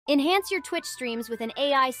Enhance your Twitch streams with an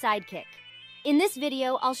AI sidekick. In this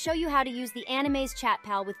video, I'll show you how to use the Animaze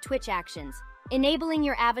ChatPal with Twitch actions, enabling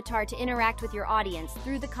your avatar to interact with your audience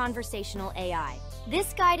through the conversational AI.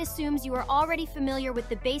 This guide assumes you are already familiar with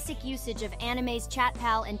the basic usage of Animaze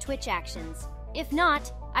ChatPal and Twitch actions. If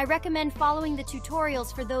not, I recommend following the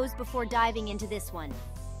tutorials for those before diving into this one.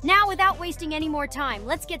 Now, without wasting any more time,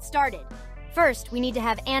 let's get started. First, we need to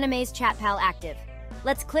have Animaze ChatPal active.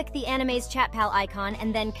 Let's click the Animaze ChatPal icon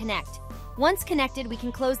and then connect. Once connected, we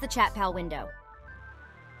can close the ChatPal window.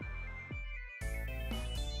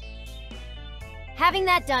 Having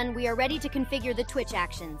that done, we are ready to configure the Twitch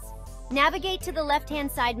actions. Navigate to the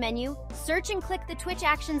left-hand side menu, search and click the Twitch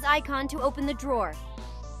actions icon to open the drawer.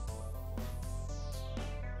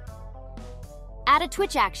 Add a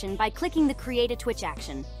Twitch action by clicking the Create a Twitch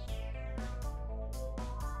action.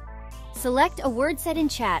 Select a word set in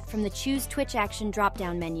chat from the Choose Twitch Action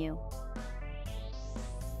drop-down menu.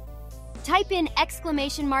 Type in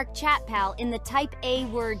 !ChatPal in the Type a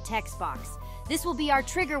word text box. This will be our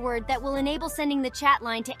trigger word that will enable sending the chat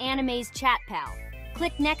line to Animaze ChatPal.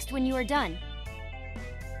 Click Next when you are done.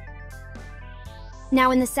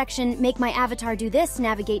 Now in the section Make My Avatar Do This,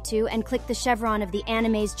 navigate to and click the chevron of the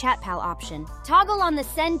Animaze ChatPal option. Toggle on the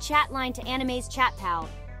Send Chat Line to Animaze ChatPal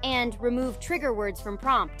and remove trigger words from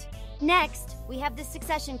prompt. Next, we have this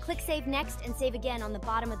succession. Click Save Next and Save Again on the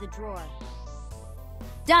bottom of the drawer.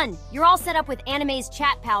 Done! You're all set up with Animaze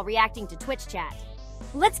ChatPal reacting to Twitch chat.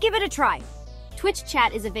 Let's give it a try. Twitch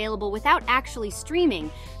chat is available without actually streaming,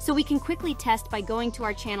 so we can quickly test by going to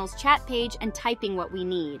our channel's chat page and typing what we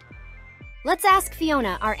need. Let's ask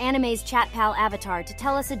Fiona, our Animaze ChatPal avatar, to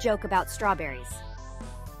tell us a joke about strawberries.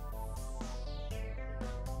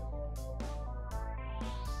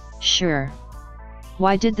 Sure.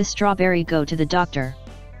 Why did the strawberry go to the doctor?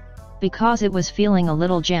 Because it was feeling a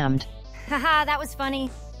little jammed. Haha, that was funny.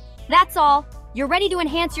 That's all. You're ready to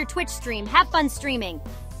enhance your Twitch stream. Have fun streaming.